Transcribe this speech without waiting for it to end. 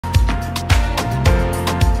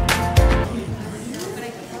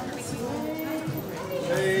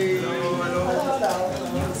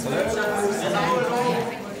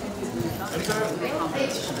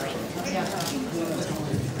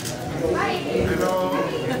Hello.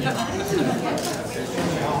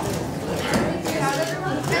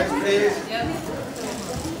 Yes, please.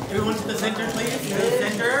 Everyone to the center, please. To the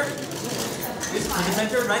center. To the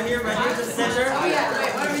center, right here, to the center.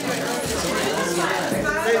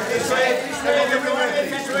 This way, everyone,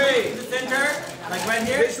 this way. To the center, like right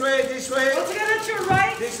here. This way. All together to your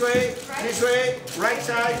right. This way, right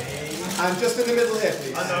side. I'm just in the middle here,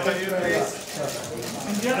 please. And over here, please.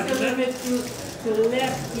 And just a little bit to the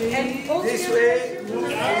left, please. And This way.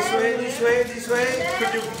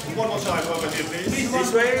 Could you one more time over here, please?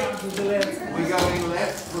 This way. We're going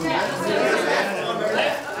left through left. On the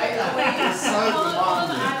left. So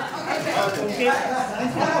demanding. Okay. And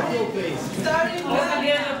follow, please. Starting All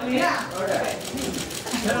together, please. Yeah. Okay.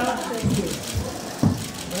 Thank you.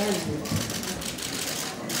 Very good.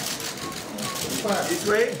 This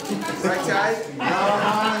way, right side.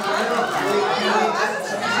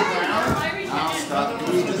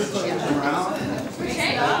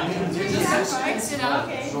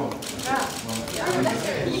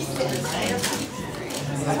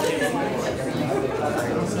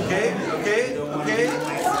 Okay.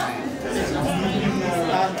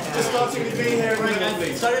 Just starting to be here,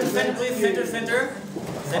 please. Start at the center, please. Center.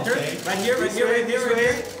 Right here.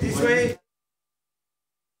 This way.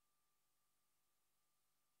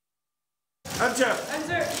 Enter.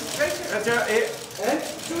 And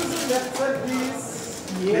to the left side,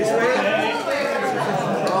 please. This way.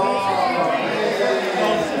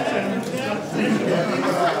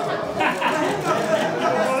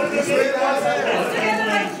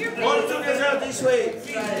 All together this way.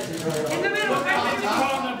 In the middle,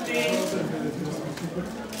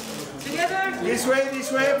 together. This way, please.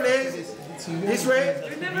 This way.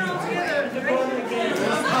 Remember all together.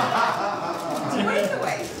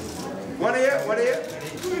 One here.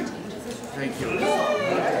 Thank you.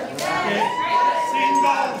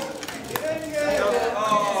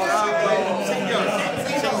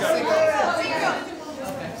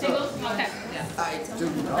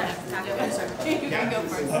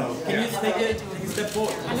 Can you take it step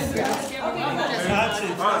forward?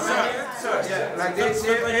 Sir, yeah, like this.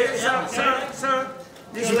 Sir.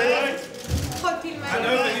 This way. And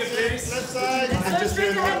over here, please. Left side. And just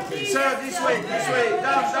in the middle, please. Sir, this way.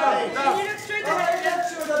 Down. You look straight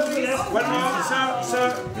ahead. One more, sir.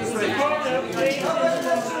 This way.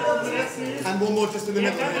 And one more just in the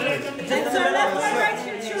middle here, please. Then sir, left, right,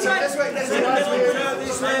 here, to your Sir, right. this way.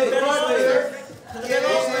 This way.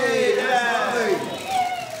 Yeah.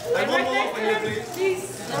 And one more over here, please. Please.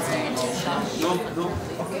 No.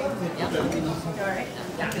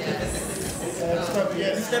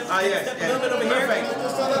 Yes. Step Ah, yes. a little bit over here. Perfect.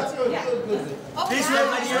 This way.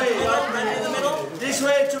 Right in the middle. This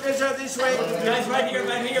way, together, this way. Guys, right here.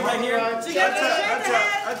 Together, straight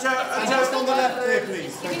ahead. And just on the left here,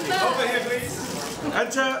 please. Thank you. Over here, please.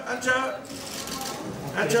 Enter.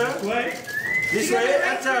 This way,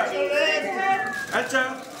 enter. Straight ahead. Enter.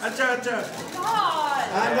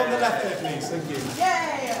 And on the left here, please. Thank you.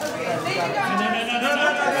 Yay! Okay, there you go.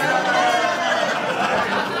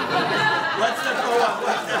 One step forward,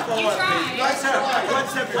 please. Right, sir. One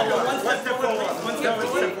step forward.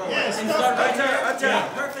 Yes. Enter.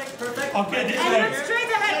 Perfect. Okay, this way. And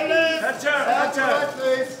straight ahead, please. Enter.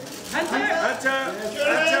 Please. Enter. Enter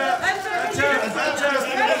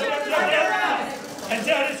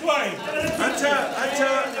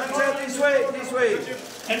this way. Enter this way.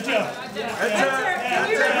 Enter. Can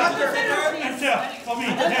you look up the center, please? Enter for me.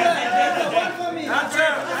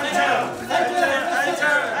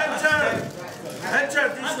 Enter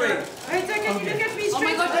this way. Hey, can you look at me straight? Oh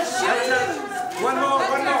my God, that's shooting. One more.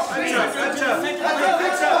 Enter. This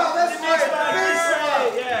way.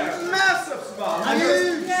 Yeah. Massive smile.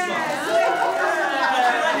 Huge smile.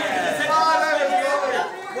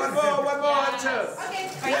 One more. Enter.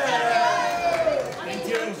 Thank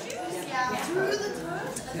you.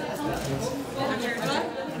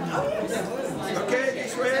 Okay,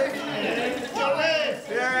 this way.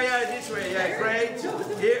 Yeah, this way. Yeah, great.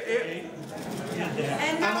 Here. And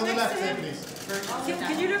And now on the next left to here, him. please.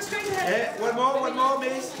 Can you look straight ahead? One more,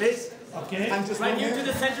 miss. Okay. And just Right one here to here.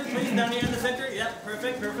 the center, please. Down here in the center. Yeah,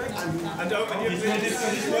 perfect. And over here, This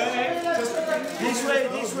way.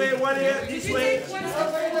 This way, one here, this way. One step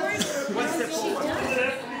forward. One step forward.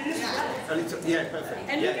 A little, yeah, perfect.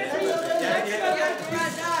 And look at me.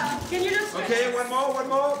 Can you look straight? Okay, one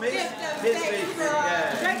more, miss.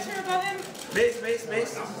 Yeah. Direction above him. Miss.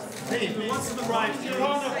 One to the right. One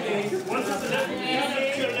to the left. Can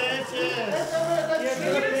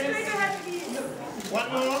you look straight ahead, please? one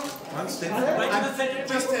more. One step. Right to the center.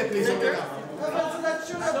 Just here, please. On your left.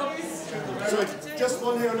 So just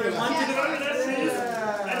one here on your left. One to the left.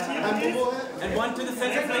 And one more here. one to the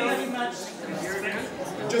center, please.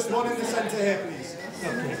 Just one in the center here, please.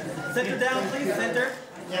 Center down, please. Center.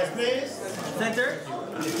 Yes, please. Center.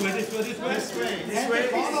 This way, this way, this way. This way.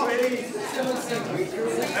 This way, this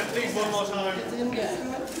way. And please one more time.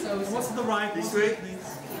 What's to the right? This way.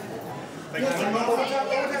 Thank you very much.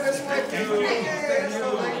 Thank you. Thank you.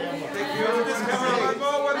 Thank you. This camera, one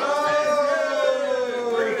more, one more.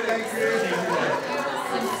 Thank you.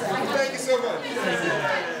 Thank you so much.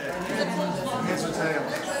 Here's your tail.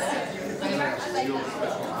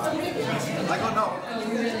 I got no.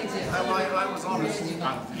 I was honest.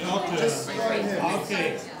 Just Okay.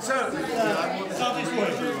 So, Start this way.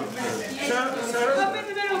 Up in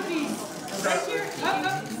the middle, please. Right here. Up.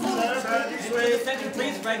 this To way. the center,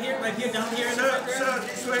 please. Right here, down here in the Sir, center.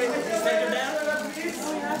 this way. Center down.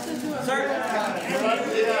 Sir.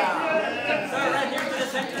 Sir, right here to the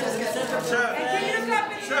center. Sir, Can you look up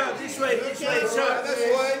in sir, this way, sir. This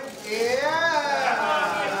way.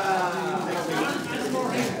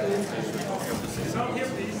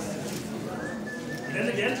 And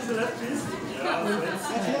again to the left, please.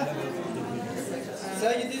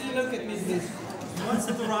 Sir, you didn't look at me, please. One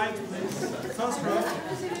to the right, please. First row.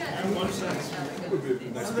 And one side.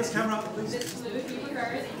 So this camera up, please.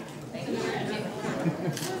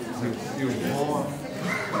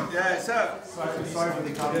 Yeah, sir. Sorry for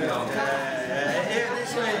the camera. Here,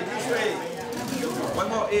 this way. One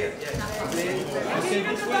more here. Yeah. Can you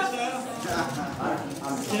look up?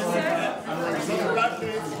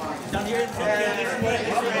 Down here in the center.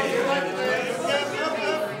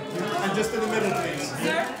 And just in the middle, please.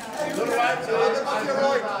 Sir? To the right, to your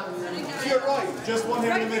right. To your right. Just one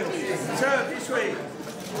here in the middle. Sir, this way.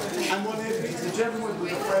 And one here, please. The gentleman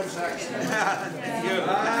with the French accent.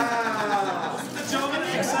 The German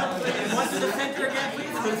accent. One to the center again,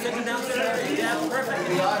 please. To the center down there. Yeah, perfect.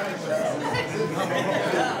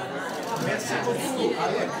 Merci beaucoup.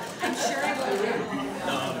 I'm sure I will.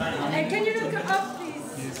 And can you look up, please?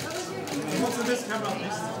 What's in this camera,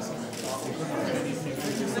 please?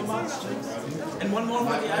 Thank you so much. And one more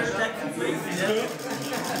for the Irish accent, please. Yeah.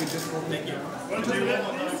 Thank you. One, two, one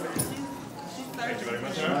more time. Thank you very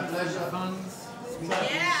much, sir.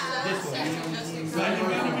 Yeah.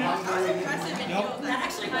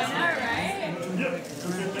 Actually, I know, right?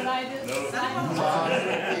 But I did.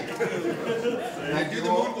 And do the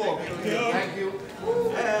moonwalk. Thank you.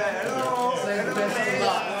 Hello.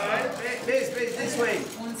 Please, this way.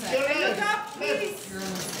 Can you look up, please?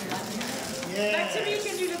 Back to me,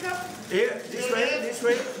 can you look up? Here, this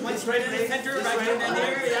way. One straight in the center, right here and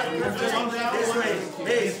there. Yeah, perfect. This way.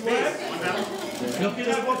 Please. Look at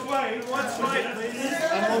that one way. One straight, please.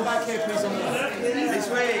 And one back here, please, on the left. This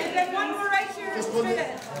way. And then one more right here. Just one.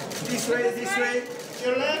 This way.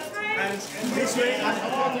 Your left. And this way.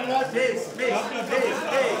 Please.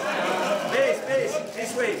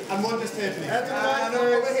 This way. And one just here, please. And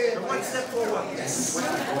over here. One step forward. Yes.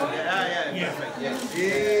 Yeah. Perfect.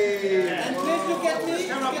 Yeah. And please look at me.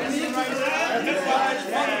 And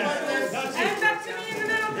back to me in the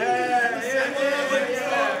middle, please.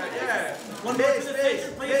 Yeah. One more to the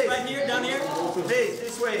center, please. Right here, down here. Please,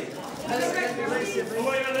 this way.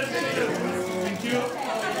 Over your left. Thank you.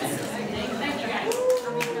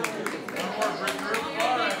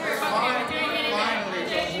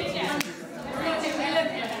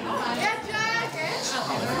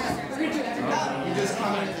 You just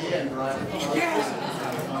come in at the end, right?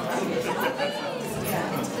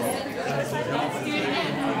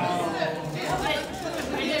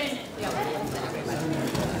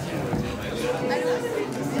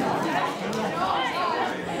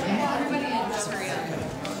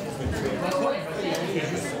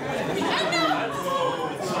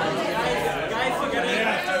 Guys, you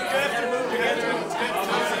gotta move together.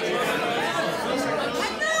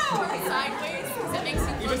 Sideways, because it makes it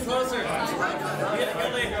Even closer. There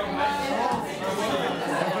you go.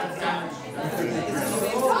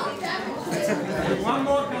 One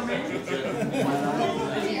more coming.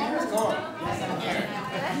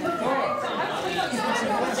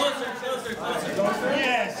 Closer.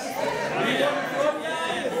 Yes.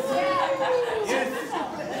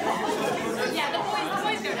 Yeah, the boys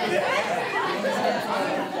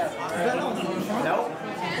go down.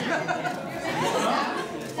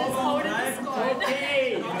 Okay.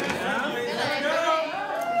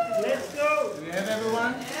 Let's go. Do we have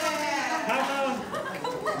everyone? Come on.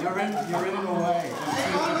 You're in the way.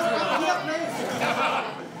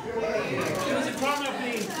 Give us a corner,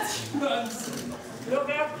 please. Look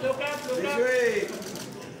up. This way.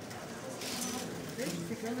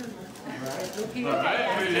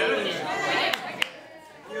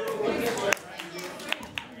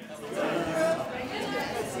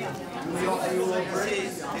 We all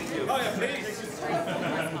Oh, yeah, please.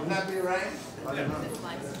 Would that be right?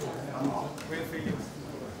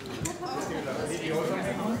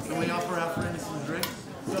 Can we offer our friends some drinks?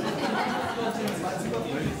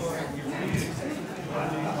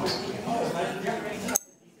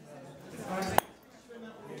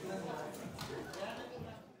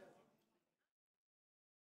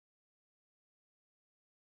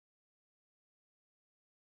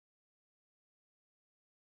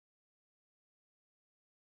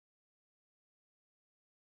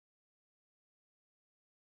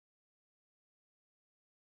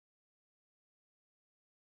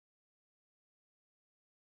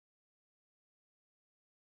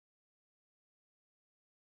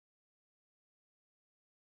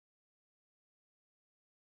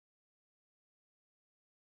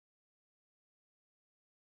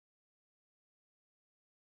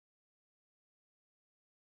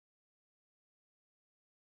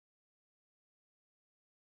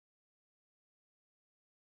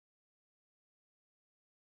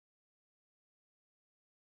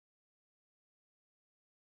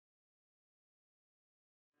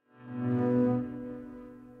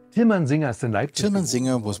 Tilman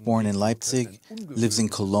Singer was born in Leipzig, lives in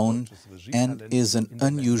Cologne, and is an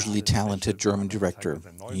unusually talented German director.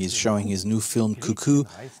 He is showing his new film Cuckoo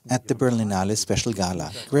at the Berlinale Special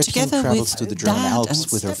Gala. Gretchen travels to the German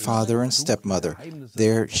Alps with her father and stepmother.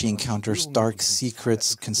 There she encounters dark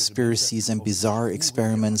secrets, conspiracies and bizarre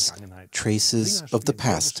experiments, traces of the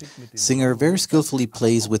past. Singer very skillfully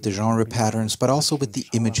plays with the genre patterns, but also with the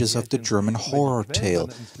images of the German horror tale.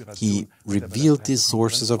 He revealed these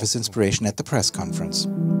sources of his inspiration at the press conference.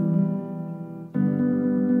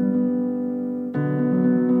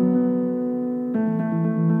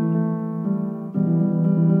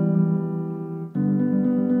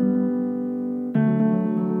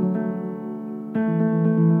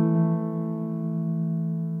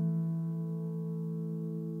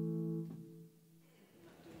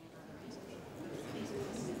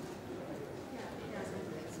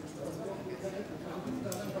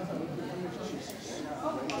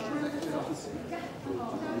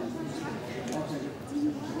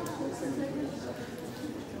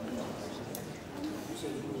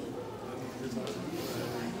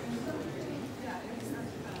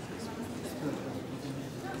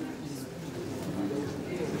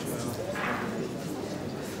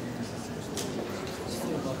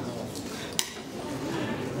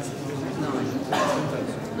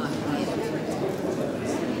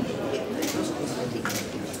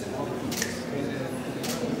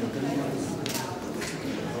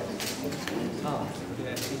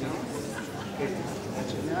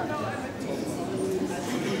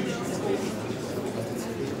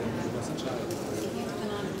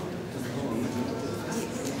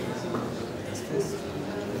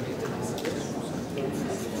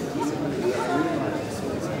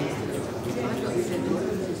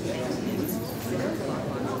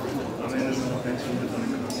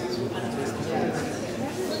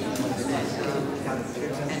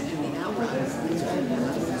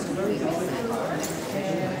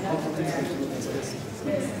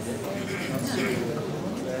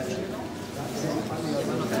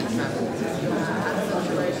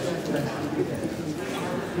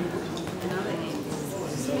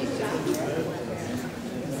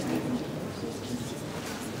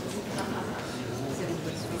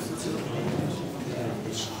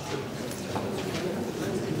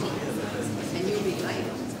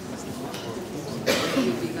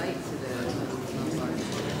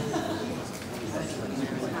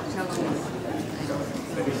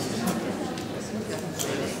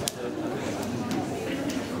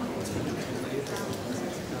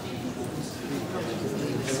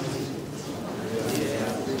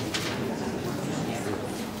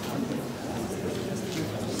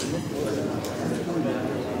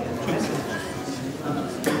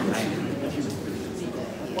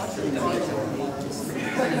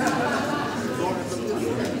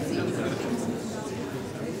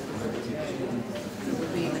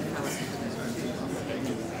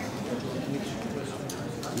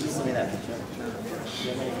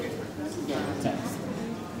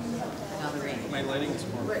 My lighting is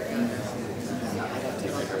more.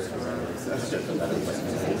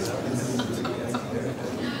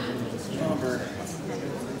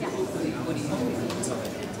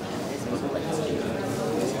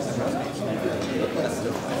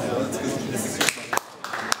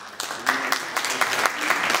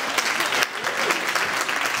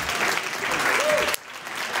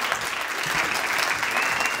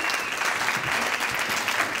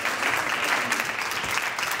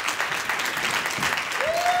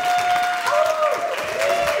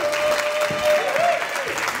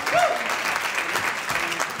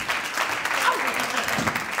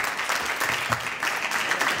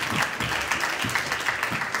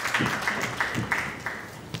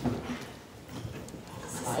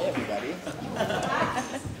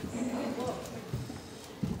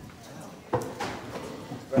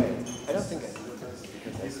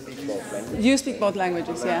 You speak both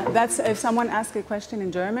languages, yeah. That's if someone asks a question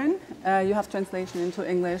in German, you have translation into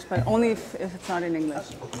English, but only if it's not in English.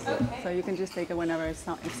 Okay. So you can just take it whenever if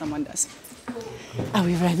someone does. Are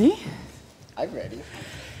we ready? I'm ready.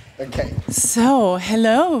 Okay. So,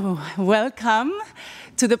 hello, welcome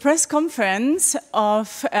to the press conference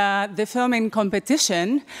of the filming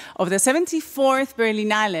competition of the 74th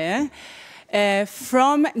Berlinale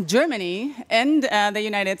from Germany and the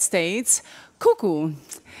United States, Cuckoo.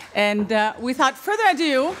 And without further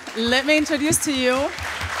ado, let me introduce to you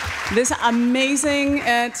this amazing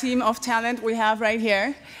team of talent we have right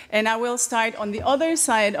here. And I will start on the other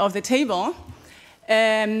side of the table.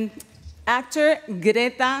 Actor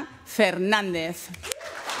Greta Fernandez.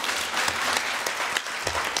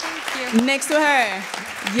 Next to her,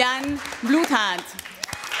 Jan Bluthardt.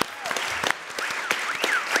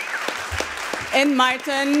 And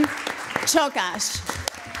Martin Chokash.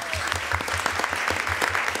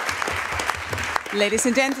 Ladies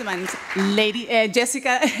and gentlemen,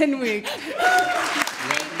 Jessica Henwick.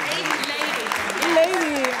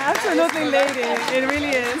 Lady, absolutely lady, it really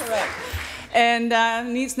is. And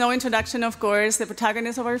needs no introduction, of course, the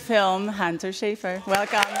protagonist of our film, Hunter Schafer.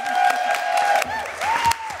 Welcome.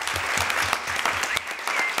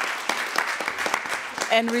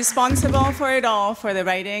 And responsible for it all, for the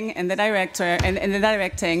writing and the director and the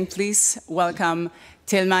directing, please welcome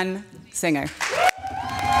Tilman Singer.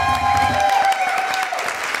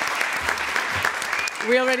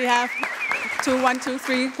 We already have 1, 2,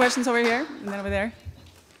 3 questions over here and then over there.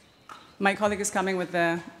 My colleague is coming with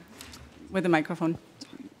the microphone.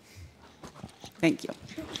 Thank you.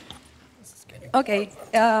 Okay.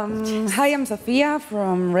 Hi, I'm Sofia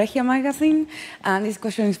from Regia magazine, and this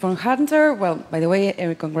question is from Hunter. Well, by the way,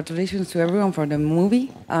 congratulations to everyone for the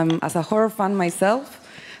movie. As a horror fan myself,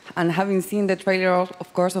 and having seen the trailer,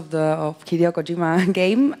 of course, of Hideo Kojima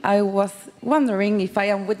game, I was wondering if I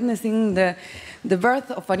am witnessing the birth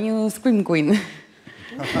of a new Scream Queen.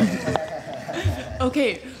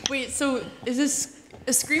 Okay, wait. So is this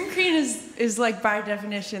a Scream Queen? Is like by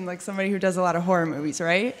definition like somebody who does a lot of horror movies,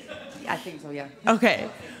 right? I think so, yeah. Okay.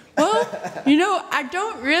 Well, you know, I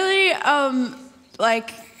don't really,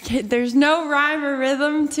 there's no rhyme or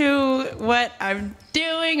rhythm to what I'm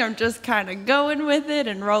doing. I'm just kind of going with it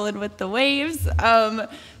and rolling with the waves.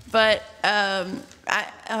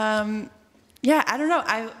 Yeah, I don't know.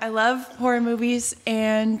 I love horror movies,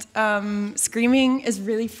 and screaming is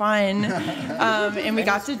really fun. And we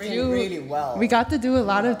got to do really well. We got to do a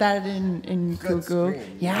lot of that in Cuckoo.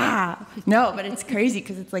 Yeah. No, but it's crazy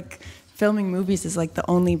because it's like filming movies is like the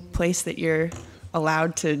only place that you're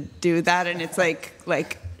allowed to do that, and it's like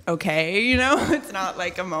okay, you know, it's not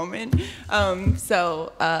like a moment. I don't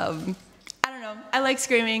know. I like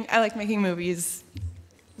screaming. I like making movies.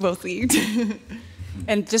 Mostly.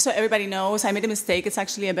 And just so everybody knows, I made a mistake. It's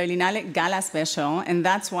actually a Berlinale Gala special, and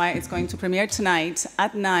that's why it's going to premiere tonight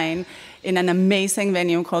at 9 in an amazing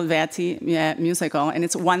venue called Verti Musical, and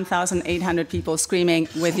it's 1,800 people screaming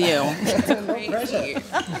with you.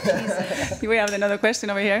 We have another question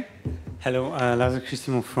over here. Hello, Lazar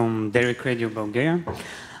Christimov from Dirk Radio, Bulgaria.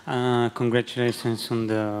 Congratulations on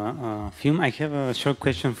the film. I have a short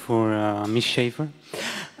question for Ms. Schafer.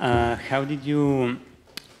 How did you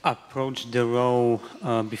approach the role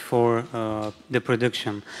before the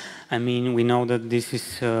production? I mean, we know that this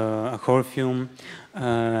is a horror film.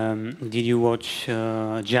 Did you watch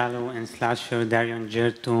Giallo and Slasher, Dario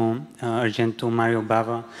Argento, Mario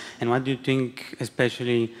Bava? And what do you think,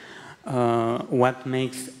 especially, what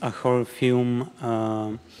makes a horror film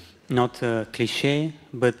not a cliche,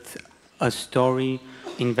 but a story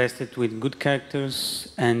invested with good characters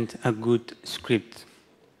and a good script?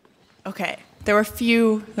 Okay. There were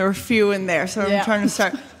few in there, so I'm trying to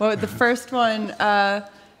start. Well, the first one, I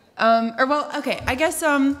guess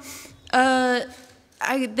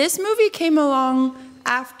this movie came along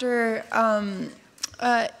after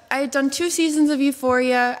I had done 2 seasons of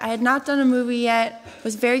Euphoria. I had not done a movie yet.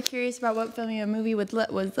 Was very curious about what filming a movie was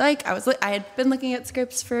like. I had been looking at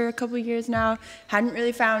scripts for a couple of years now. Hadn't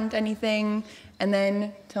really found anything, and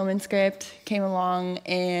then Tillman's script came along,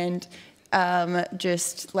 and and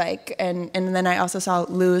then I also saw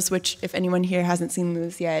Luz, which if anyone here hasn't seen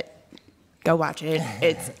Luz yet, go watch it.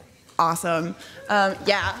 It's awesome.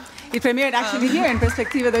 Yeah. It premiered actually here in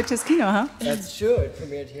Perspectiva Deutsches Kino, huh? That's true. It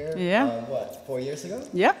premiered here. Yeah. What, 4 years ago?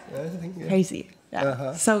 Yeah. I think, yeah. Crazy.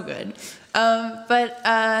 Yeah. So good.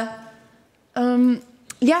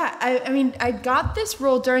 Yeah, I mean, I got this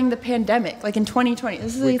role during the pandemic, like in 2020.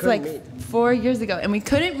 This is like 4 years ago, and we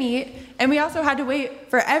couldn't meet, and we also had to wait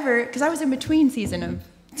forever because I was in between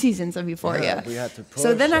seasons of Euphoria. Yeah, we had to push.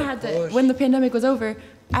 So then I had to, when the pandemic was over,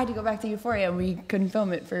 I had to go back to Euphoria, and we couldn't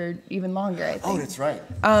film it for even longer, I think. Oh, that's right.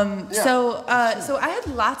 So I had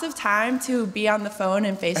lots of time to be on the phone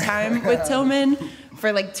and FaceTime with Tillman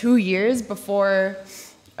for like 2 years before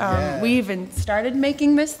we even started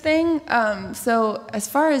making this thing. So as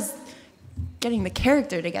far as getting the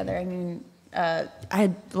character together, I mean, I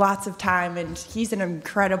had lots of time, and he's an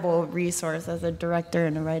incredible resource as a director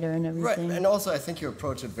and a writer and everything. Right, and also I think you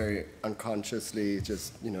approach it very unconsciously,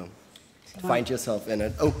 just, you know, find yourself in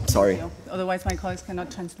it. Oh, sorry. Otherwise my colleagues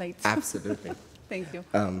cannot translate. Absolutely. Thank you.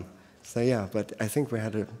 So yeah, but I think we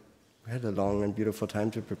had a long and beautiful time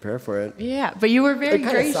to prepare for it. Yeah, but you were very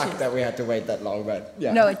gracious. It kind of sucked that we had to wait that long, but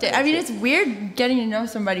yeah. No, it did. I mean, it's weird getting to know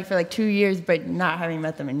somebody for like 2 years, but not having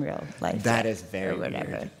met them in real life. That is very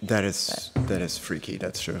weird. That is freaky,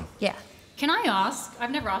 that's true. Yeah. Can I ask,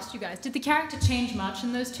 I've never asked you guys, did the character change much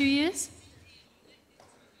in those 2 years?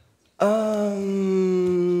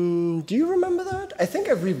 Do you remember that? I think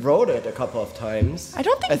I rewrote it a couple of times. I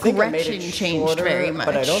don't think Gretchen changed very much.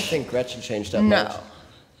 But I don't think Gretchen changed that much.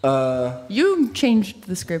 No. You changed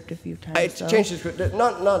the script a few times. I changed the script,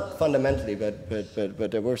 not fundamentally,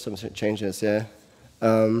 but there were some changes, yeah.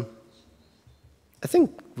 I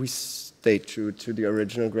think we stayed true to the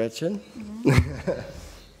original Gretchen. Mm-hmm.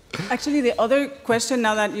 Actually, the other question,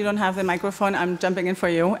 now that you don't have the microphone, I'm jumping in for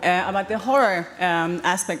you, about the horror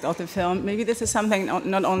aspect of the film. Maybe this is something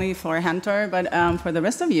not only for Hunter, but for the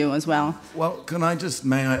rest of you as well. Well, can I just,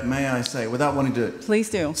 may I say, without wanting to please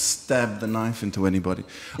do stab the knife into anybody,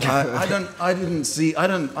 I've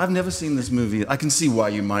never seen this movie. I can see why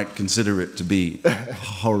you might consider it to be a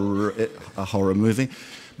horror movie,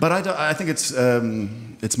 but I think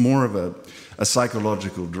it's more of a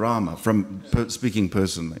psychological drama, speaking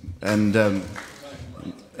personally, and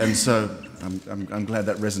so I'm glad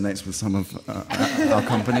that resonates with some of our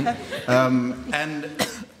company. And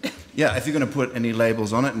yeah, if you're going to put any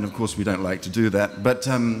labels on it, and of course we don't like to do that, but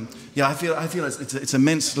yeah, I feel it's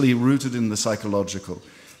immensely rooted in the psychological,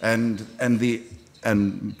 and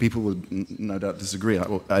people would no doubt disagree,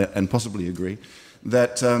 and possibly agree,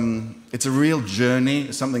 that it's a real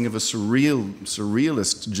journey, something of a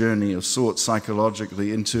surrealist journey of sorts,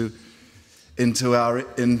 psychologically, into our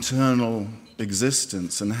internal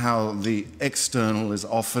existence, and how the external is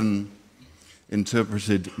often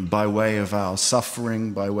interpreted by way of our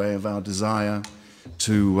suffering, by way of our desire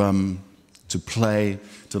to play,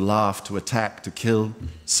 to laugh, to attack, to kill,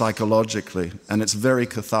 psychologically. And it's very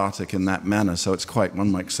cathartic in that manner, so it's quite,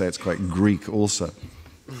 one might say it's quite Greek also.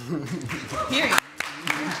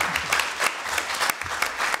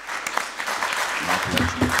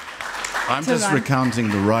 I'm just recounting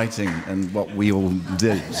the writing and what we all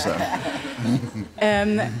did. So.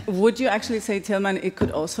 Would you actually say, Tillman, it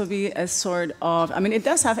could also be a sort of, I mean, it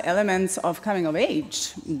does have elements of coming of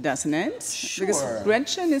age, doesn't it? Sure. Because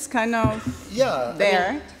Gretchen is kind of there.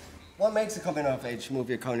 I mean, what makes a coming of age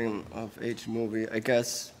movie, I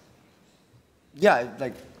guess, yeah,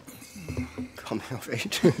 like, coming of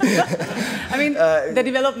age. I mean, the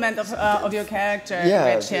development of your character,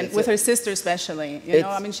 Gretchen, with her sister especially. You know,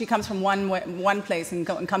 I mean, she comes from one place and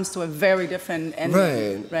comes to a very different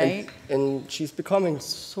ending, right? And she's becoming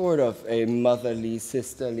sort of a motherly,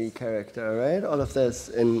 sisterly character, right? All of this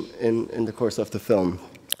in the course of the film.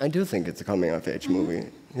 I do think it's a coming of age movie,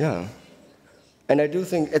 yeah. And I do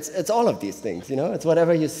think it's all of these things, you know? It's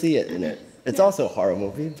whatever you see it in it. It's also a horror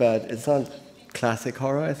movie, but it's not classic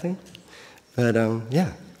horror, I think. But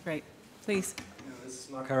yeah. Great. Please. This is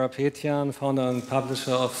Mark Harapetian, founder and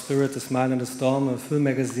publisher of Spirit, The Smile and the Storm, a film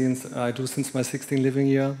magazines I do since my 16th living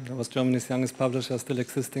year. I was Germany's youngest publisher, still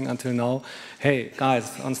existing until now. Hey,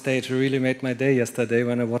 guys, on stage, you really made my day yesterday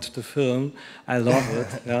when I watched the film. I love it.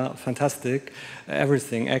 Yeah, fantastic.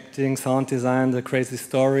 Everything, acting, sound design, the crazy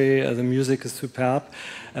story, the music is superb.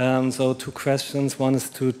 So 2 questions. One is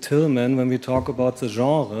to Tillman. When we talk about the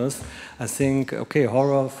genres, I think, okay,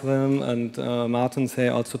 horror film and Martin say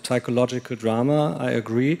also psychological drama, I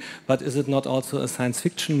agree, but is it not also a science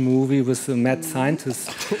fiction movie with the mad scientist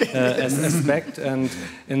aspect? And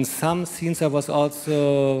in some scenes there was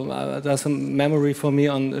also, there's a memory for me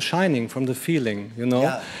on Shining, from The Feeling, you know?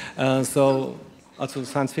 Yeah. So also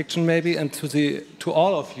science fiction maybe, and to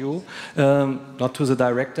all of you, not to the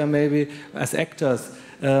director maybe, as actors,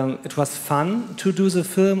 it was fun to do the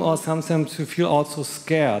film, or sometimes you feel also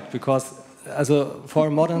scared, because for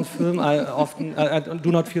a modern film I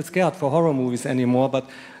do not feel scared for horror movies anymore, but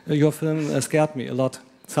your film scared me a lot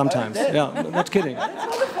sometimes. Yeah, not kidding.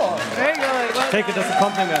 Very good. Well Take it as a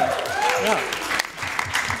compliment. Yeah.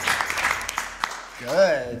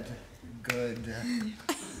 Good.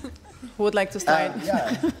 Who would like to start?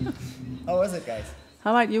 Yeah. How was it, guys?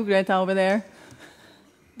 How about you, Greta, over there?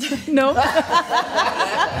 No?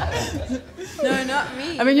 No, not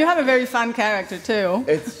me. I mean, you have a very fun character, too.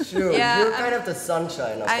 It's true. Yeah, You're kind of the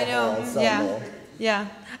sunshine of I the know. whole ensemble. Yeah.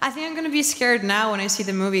 I think I'm going to be scared now when I see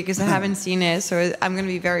the movie because I haven't seen it, so I'm going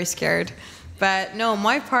to be very scared. But no,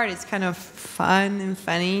 my part is kind of fun and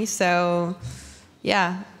funny, so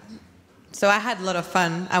yeah. So I had a lot of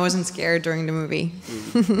fun. I wasn't scared during the movie.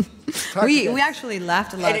 we actually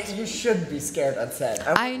laughed a lot. And you should be scared on set.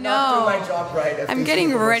 I know. Not do my job right. If I'm these getting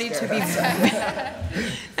people were ready to scared be. on set.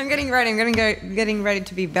 I'm getting ready. Getting ready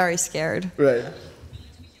to be very scared. Right.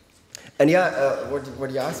 And yeah,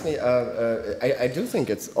 what you asked me, I do think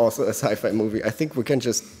it's also a sci-fi movie. I think we can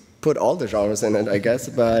just put all the genres in it, I guess.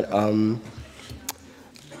 But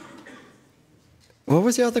what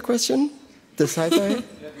was the other question? The sci-fi?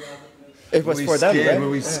 It was for them, right? Were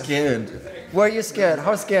we scared? Were you scared?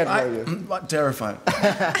 How scared were you? Terrified.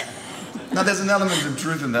 Now, there's an element of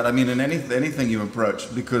truth in that. I mean, in anything you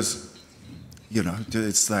approach, because, you know,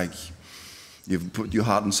 it's like you've put your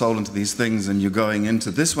heart and soul into these things and you're going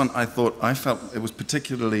into this one. I felt it was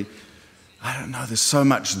particularly, I don't know, there's so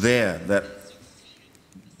much there that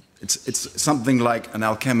it's something like an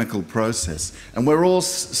alchemical process. And we're all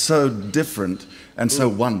so different and so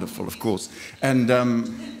wonderful, of course. And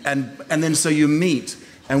then so you meet,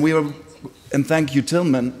 and thank you,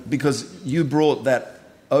 Tillman, because you brought that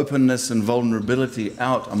openness and vulnerability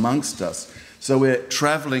out amongst us. So we're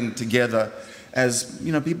traveling together as,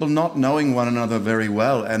 you know, people not knowing one another very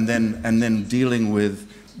well, and then dealing with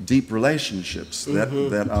deep relationships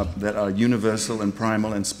that are universal and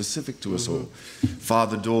primal and specific to us all.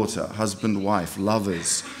 Father-daughter, husband-wife,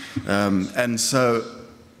 lovers. And so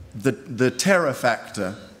the terror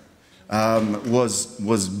factor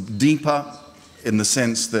was deeper in the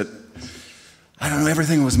sense that, I don't know,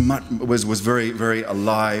 everything was very, very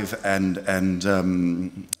alive and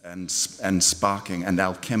sparking and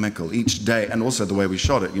alchemical each day, and also the way we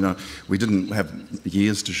shot it. You know, we didn't have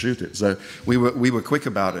years to shoot it, so we were quick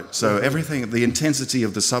about it. So everything, the intensity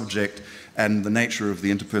of the subject and the nature of the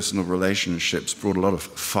interpersonal relationships brought a lot of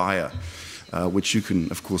fire, which you can,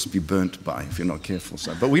 of course, be burnt by if you're not careful.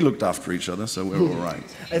 So, but we looked after each other, so we're all right.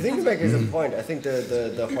 I think you make a good point. I think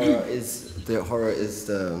the horror is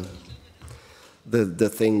the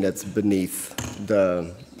thing that's beneath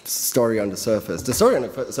the story on the surface. The story on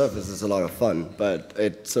the surface is a lot of fun, but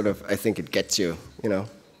it sort of, I think it gets you, you know,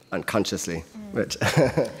 unconsciously. But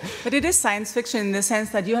it is science fiction in the sense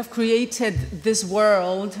that you have created this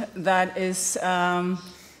world that is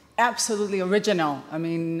absolutely original. I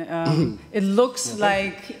mean, it looks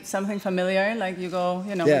like something familiar, like you go,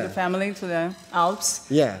 you know, with your family to the Alps.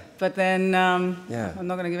 Yeah. But then, I'm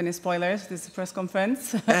not going to give any spoilers. This is a press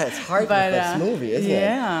conference. Yeah, it's hard with this movie, isn't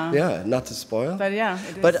it? Yeah, not to spoil. But yeah,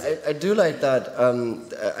 it is. But I do like that.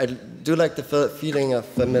 I do like the feeling of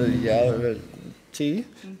familiarity.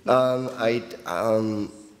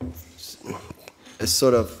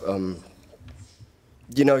 Sort of.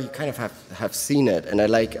 You know, you kind of have seen it, and I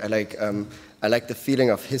like the feeling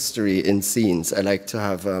of history in scenes. I like to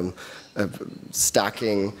have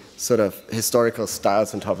stacking sort of historical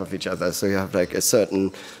styles on top of each other. So you have like a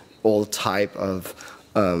certain old type of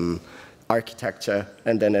architecture,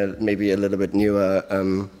 and then maybe a little bit newer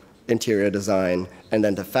interior design, and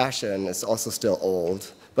then the fashion is also still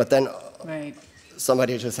old, but then. Right.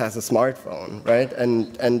 Somebody just has a smartphone, right?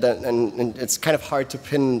 And it's kind of hard to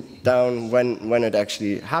pin down when it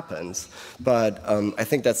actually happens. But I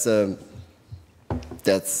think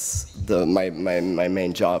my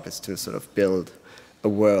main job is to sort of build a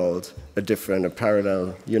world, a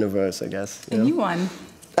parallel universe, I guess. A new one.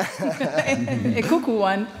 A cuckoo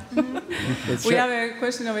one. We have a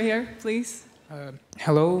question over here, please.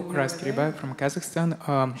 Hello, Raskiribai from Kazakhstan.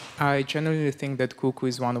 I generally think that Cuckoo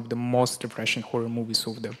is one of the most refreshing horror movies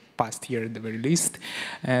of the past year at the very least.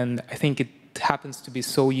 And I think it happens to be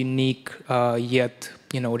so unique, yet,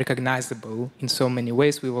 you know, recognizable in so many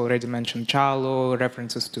ways. We've already mentioned Giallo,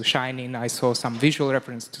 references to Shining. I saw some visual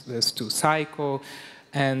references to Psycho.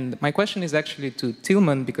 And my question is actually to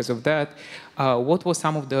Tillman because of that. What were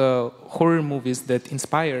some of the horror movies that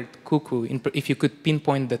inspired Cuckoo? If you could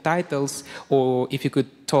pinpoint the titles, or if you could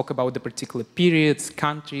talk about the particular periods,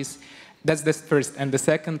 countries. That's the first. And the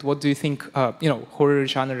second, what do you think, you know, horror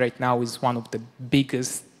genre right now is one of the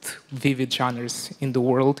biggest vivid genres in the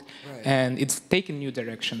world, and it's taken new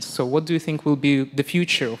directions. So what do you think will be the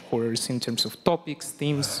future of horrors in terms of topics,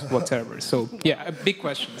 themes, whatever? So yeah, big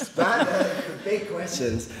questions. Big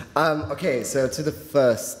questions. Okay, so to the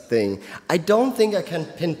first thing, I don't think I can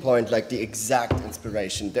pinpoint like the exact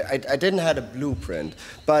inspiration. I didn't have a blueprint,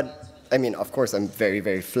 but I mean, of course, I'm very,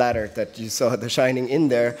 very flattered that you saw The Shining in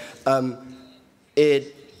there.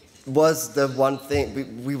 was the one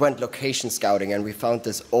thing. We went location scouting and we found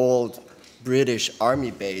this old British army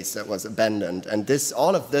base that was abandoned, and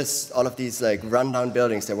all of these like rundown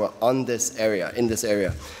buildings that were in this area,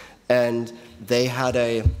 and they had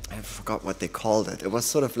I forgot what they called it. It was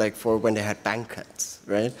sort of like for when they had banquets,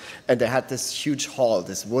 right? And they had this huge hall,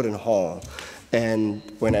 this wooden hall, and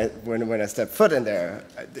when I stepped foot in there,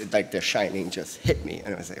 like the shining just hit me,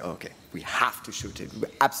 and I was like, oh, okay, we have to shoot it. We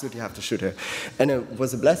absolutely have to shoot it, and it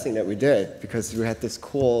was a blessing that we did because we had this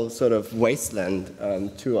cool sort of wasteland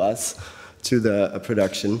to us. To the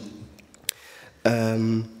production.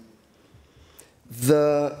 The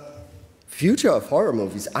future of horror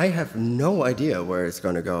movies, I have no idea where it's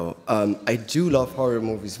going to go. I do love horror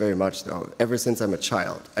movies very much, though, ever since I'm a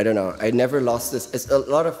child. I don't know, I never lost this. A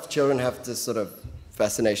lot of children have this sort of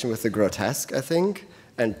fascination with the grotesque, I think,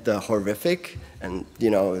 and the horrific, and, you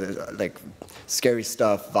know, like scary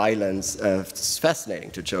stuff, violence. It's fascinating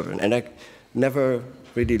to children, and I never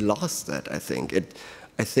really lost that, I think.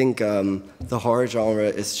 I think the horror genre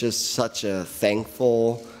is just such a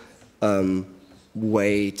thankful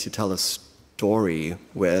way to tell a story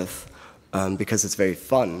with, because it's very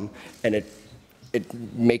fun and it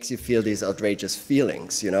makes you feel these outrageous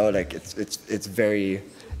feelings. You know, like it's very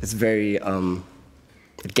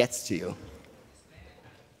it gets to you.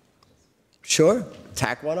 Sure,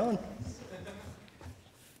 tack one on.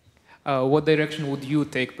 What direction would you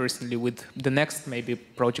take personally with the next maybe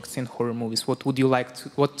projects in horror movies? What would you like to?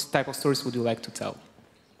 What type of stories would you like to tell?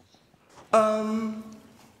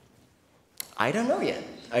 I don't know yet.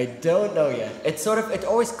 I don't know yet. It's sort of, it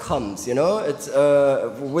always comes, you know. It's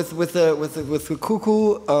with the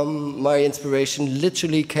Cuckoo. My inspiration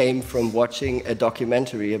literally came from watching a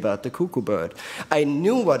documentary about the cuckoo bird. I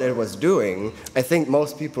knew what it was doing. I think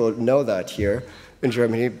most people know that here in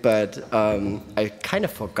Germany, but I kind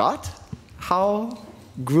of forgot how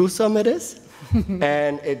gruesome it is,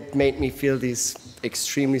 and it made me feel these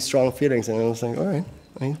extremely strong feelings, and I was like, all right,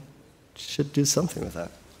 I should do something with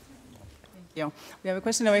that. Thank you. We have a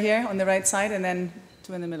question over here on the right side, and then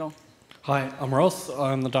two in the middle. Hi, I'm Ross.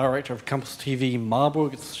 I'm the director of Campus TV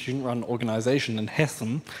Marburg. It's a student-run organization in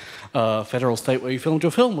Hessen, federal state where you filmed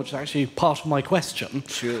your film, which is actually part of my question.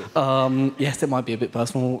 Sure. Yes, it might be a bit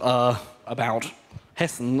personal about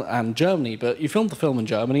Hessen and Germany, but you filmed the film in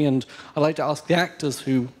Germany, and I'd like to ask the actors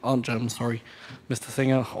who aren't German, sorry, Mr.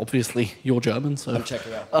 Singer, obviously you're German, so... I'm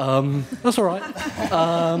checking out. That's all right.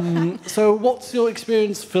 So what's your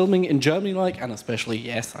experience filming in Germany like, and especially,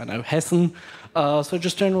 yes, I know, Hessen, so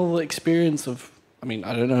just general experience of, I mean,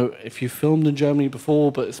 I don't know if you filmed in Germany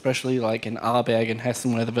before, but especially like in Aarberg in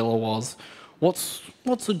Hessen where the villa was, what's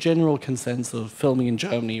the general consensus of filming in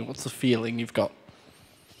Germany? What's the feeling you've got?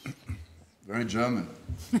 Very German.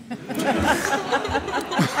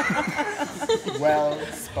 Well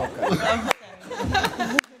spoken.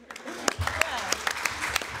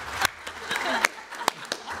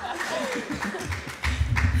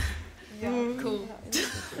 Cool.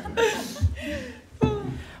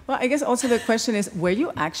 Well, I guess also the question is, were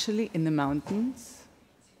you actually in the mountains?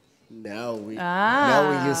 No, we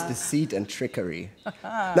used deceit and trickery.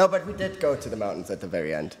 No, but we did go to the mountains at the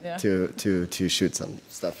very end to shoot some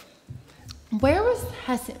stuff. Where was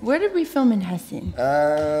Hessen? Where did we film in Hessen?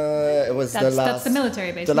 It was the last... That's the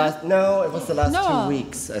military base, No, it was the last 2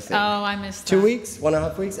 weeks, I think. Oh, I missed 2 that. weeks,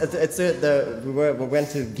 1.5 weeks. We went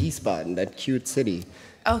to Wiesbaden, that cute city.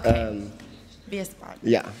 Okay. Wiesbaden.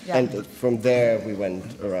 Yeah, and from there we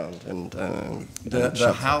went around and...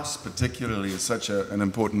 The house particularly is such an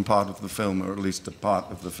important part of the film, or at least a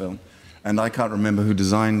part of the film. And I can't remember who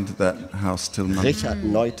designed that house till now. Richard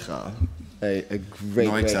Neutra. A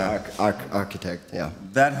great architect, yeah.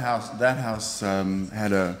 That house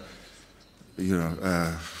had a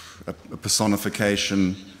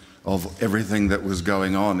personification of everything that was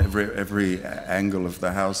going on, every angle of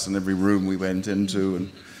the house and every room we went into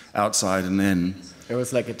and outside and in. It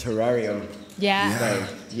was like a terrarium. Yeah.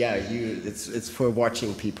 It's for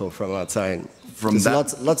watching people from outside. There's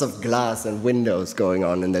lots of glass and windows going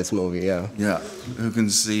on in this movie, yeah. Yeah, who can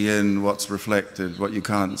see in, what's reflected, what you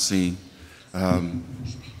can't see. I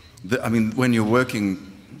mean, when you're working,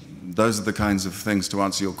 those are the kinds of things, to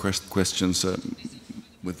answer your questions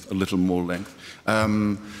with a little more length,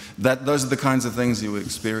 those are the kinds of things you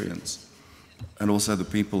experience. And also the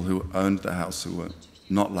people who owned the house, who were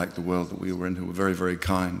not like the world that we were in, who were very, very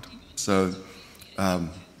kind. So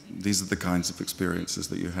these are the kinds of experiences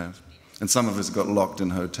that you have. And some of us got locked in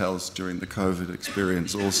hotels during the COVID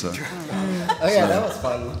experience also. Oh yeah, that was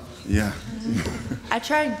fun. Yeah. I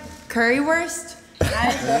tried currywurst.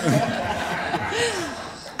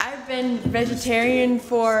 I've been vegetarian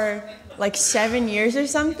for like 7 years or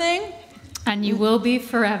something. And you will be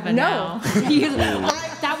forever now.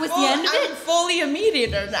 That was the end of it? I'm fully a meat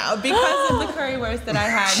eater now because of the currywurst that I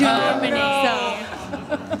had. Germany.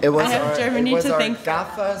 It was I have Germany to thank.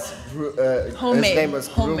 Gaffer's, Homemade. his name was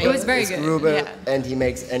Gruber. It was very good. Gruber, yeah. And he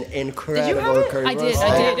makes an incredible Did you have it? currywurst.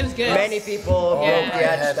 I did. It was good. Many people broke the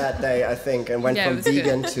edge that day, I think, and went from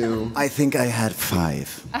vegan to... I think I had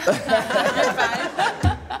 5.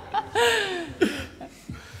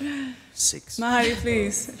 6. Mahari,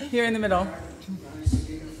 please, here in the middle.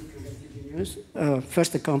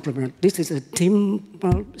 First, a compliment. This is a Tim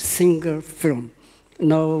Singer film.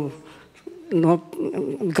 No,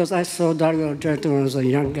 because I saw Dario Argento when I was a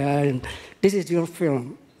young guy, and this is your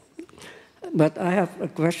film. But I have a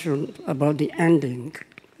question about the ending,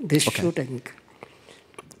 this shooting,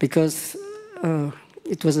 because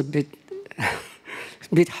it was a bit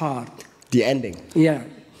hard. The ending? Yeah.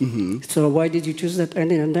 So why did you choose that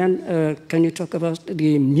ending? And then can you talk about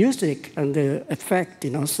the music and the effect,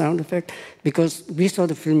 sound effect? Because we saw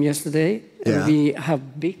the film yesterday, and we have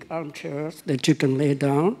big armchairs that you can lay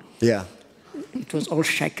down. Yeah. It was all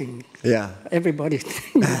shaking. Yeah. Everybody.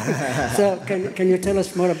 So can you tell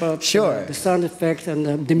us more about the sound effects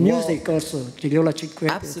and the music also?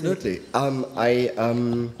 Absolutely. I'm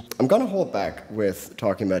going to hold back with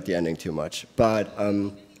talking about the ending too much, but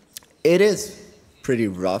it is pretty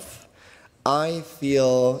rough. I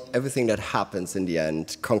feel everything that happens in the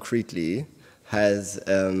end, concretely, has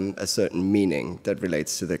a certain meaning that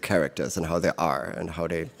relates to the characters and how they are and how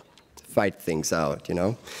they fight things out,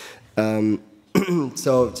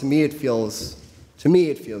 So to me it feels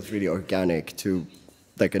really organic, to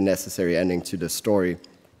like a necessary ending to the story.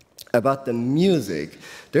 About the music,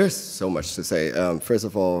 there's so much to say. First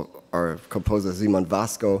of all, our composer Simon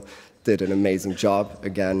Vasco did an amazing job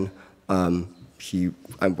again.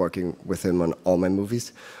 I'm working with him on all my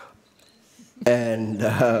movies. And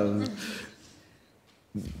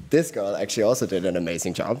this girl actually also did an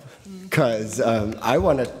amazing job, because I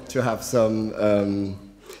wanted to have some...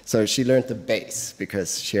 so she learned the bass,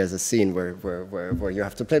 because she has a scene where you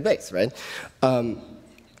have to play bass, right?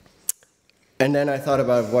 And then I thought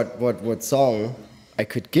about what song I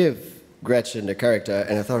could give Gretchen, the character,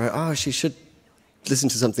 and I thought, she should listen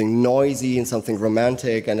to something noisy and something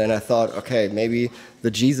romantic. And then I thought, okay, maybe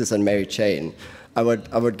the Jesus and Mary chain. I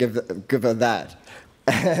would give her that.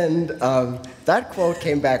 And that quote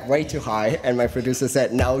came back way too high, and my producer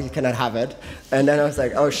said, no, you cannot have it. And then I was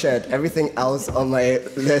like, oh shit, everything else on my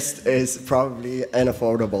list is probably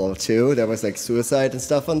unaffordable too. There was like suicide and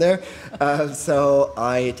stuff on there. So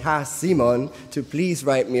I tasked Simon to please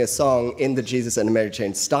write me a song in the Jesus and the Mary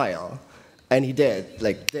chain style. And he did,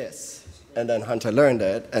 like this. And then Hunter learned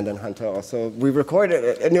it, and then Hunter also, we recorded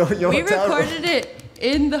it in your hotel room. We recorded it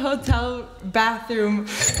in the hotel bathroom.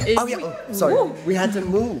 We had to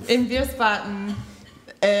move. In Wiesbaden.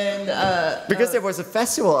 And because there was a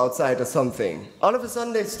festival outside or something. All of a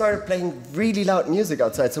sudden they started playing really loud music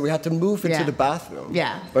outside, so we had to move into the bathroom.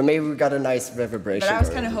 Yeah. But maybe we got a nice reverberation. But I was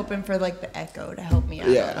kind of hoping for like the echo to help me out.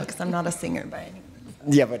 Yeah. Because I'm not a singer by any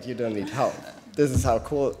means. Yeah, but you don't need help. This is how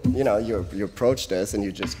cool, you approach this and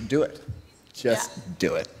you just do it. Just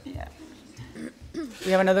do it. Yeah.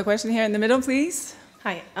 We have another question here in the middle, please.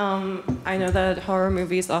 Hi. I know that horror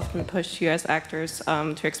movies often push you as actors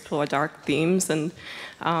to explore dark themes and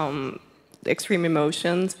extreme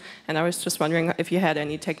emotions. And I was just wondering if you had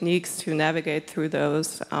any techniques to navigate through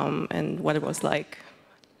those and what it was like.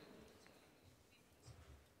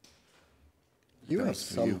 You have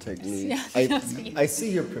some techniques. I see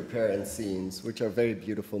you preparing scenes, which are very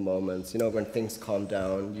beautiful moments. When things calm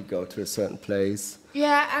down, you go to a certain place.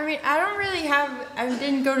 Yeah, I mean, I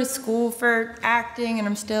didn't go to school for acting, and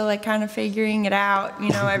I'm still like kind of figuring it out,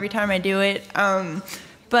 every time I do it. I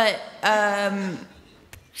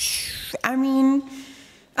mean,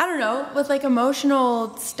 I don't know, with like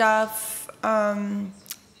emotional stuff,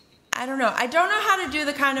 I don't know. I don't know how to do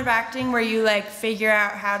the kind of acting where you like figure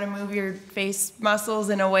out how to move your face muscles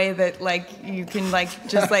in a way that like you can like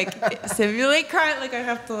just like simulate cry. Like I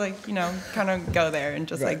have to like, kind of go there and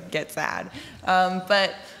just like get sad.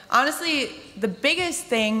 But honestly, the biggest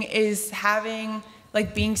thing is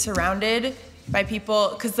being surrounded by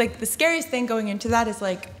people, because like the scariest thing going into that is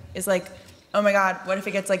like, oh my God, what if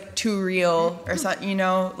it gets like too real or something,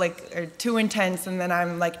 or too intense, and then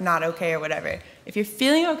I'm like not okay or whatever. If you're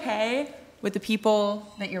feeling okay with the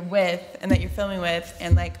people that you're with and that you're filming with,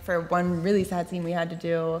 and like for one really sad scene we had to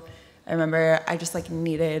do, I remember I just like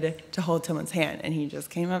needed to hold someone's hand, and he just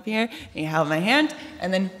came up here and he held my hand,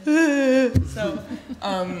 and then so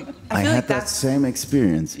I had that same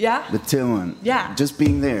experience. Yeah. With Tillman. Yeah. Just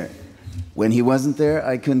being there. when he wasn't there,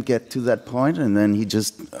 I couldn't get to that point, and then he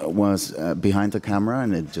just was behind the camera,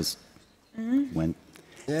 and it just went.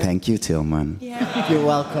 Yeah. Thank you, Tillman. Yeah. You're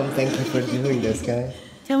welcome. Thank you for doing this, guys.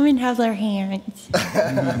 Tillman has our hands.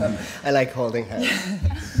 I like holding hands.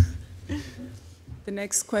 The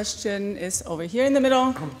next question is over here in the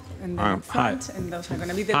middle, and then in front, hi. and those are going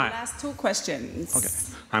to be the last two questions. Okay.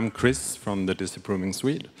 I'm Chris from the Disapproving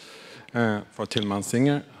Swede. For Tillman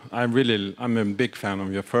Singer, I'm a big fan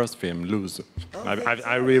of your first film, Lose.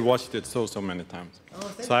 I rewatched it so many times.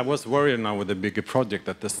 So I was worried now with the bigger project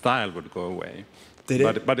that the style would go away. Did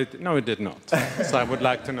it? But no, it did not. So I would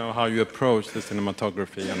like to know how you approach the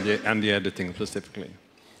cinematography and the editing specifically.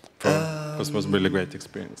 Because it was a really great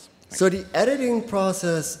experience. So the editing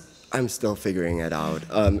process, I'm still figuring it out.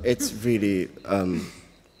 It's really,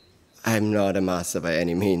 I'm not a master by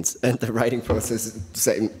any means. And the writing process is the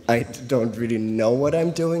same. I don't really know what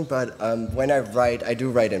I'm doing, but when I write, I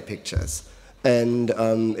do write in pictures. And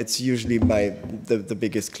it's usually the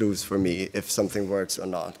biggest clues for me if something works or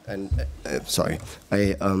not. And sorry,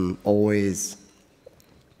 I always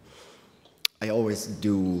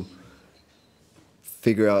do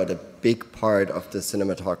figure out a big part of the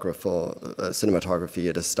cinematography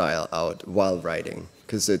or the style out while writing,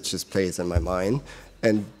 because it just plays in my mind.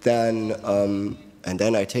 And then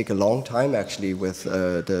I take a long time actually with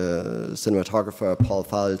the cinematographer Paul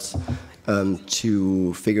Falz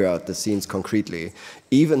to figure out the scenes concretely,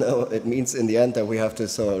 even though it means in the end that we have to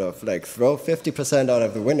sort of like throw 50% out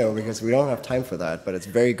of the window because we don't have time for that, but it's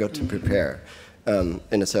very good to prepare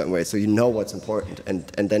in a certain way, so you know what's important,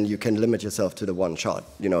 and then you can limit yourself to the one shot,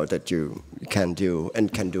 you know, that you can do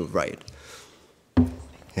and can do right.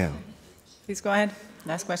 Yeah. Please go ahead.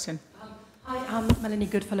 Last question. Hi, I'm Melanie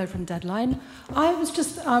Goodfellow from Deadline. I was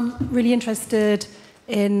just really interested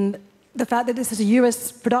in the fact that this is a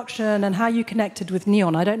US production and how you connected with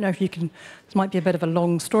Neon. I don't know if you can, this might be a bit of a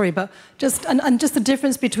long story, but just the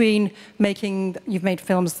difference between you've made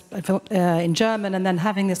films in German and then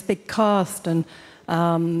having this big cast and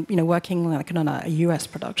working like on a US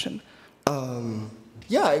production.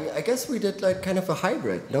 Yeah, I guess we did like kind of a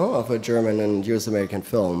hybrid, no, of a German and US American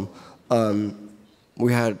film.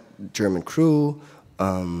 We had German crew,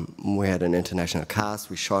 we had an international cast,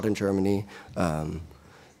 we shot in Germany,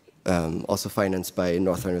 also financed by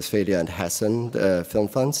North Rhine-Westphalia and Hessen, the film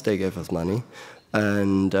funds, they gave us money.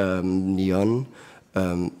 And Neon,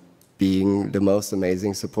 being the most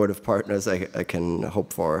amazing supportive partners I can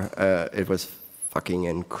hope for, it was fucking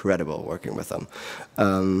incredible working with them.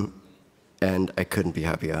 And I couldn't be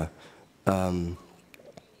happier.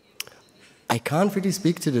 I can't really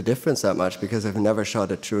speak to the difference that much because I've never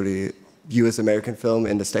shot a truly US-American film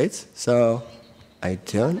in the States, so I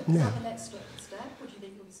don't know. Is that the next step, or do you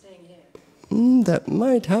think you'll be staying here? That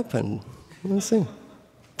might happen. We'll see.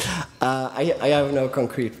 I have no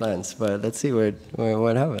concrete plans, but let's see what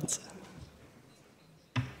happens.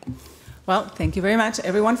 Well, thank you very much,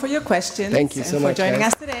 everyone, for your questions. Thank you so and much, for joining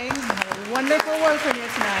guys. us today.